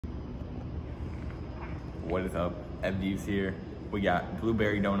What is up? FD's here. We got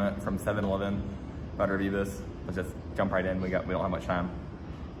blueberry donut from 7-Eleven. About to review this. Let's just jump right in. We don't have much time.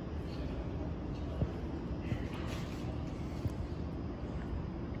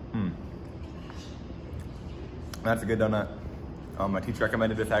 That's a good donut. My teacher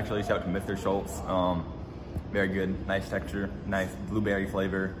recommended this actually. Shout out to Mr. Schultz. Very good, nice texture, nice blueberry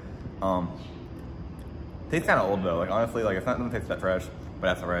flavor. Tastes kind of old though. Like honestly, like it's not gonna taste that fresh, but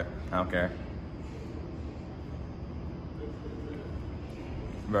that's alright. I don't care.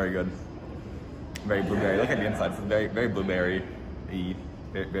 Very good. Very blueberry. Look at the inside. It's very, very blueberry-y.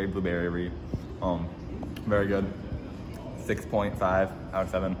 Very blueberry-y. Very good. 6.5 out of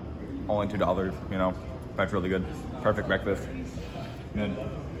 7. Only $2. You know, that's really good. Perfect breakfast. Good.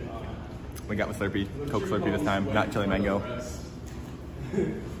 We got the Slurpee, Coke Slurpee this time, not chili mango.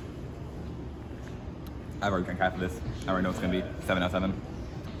 I've already drank half of this. I already know it's gonna be 7 out of 7.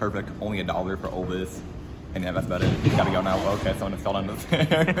 Perfect. Only $1 for all this. And yeah, that's about it. Gotta go now. Okay, someone has fell down the stairs.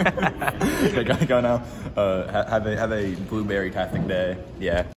 Okay, gotta go now. Have a blueberry-tastic day. Yeah.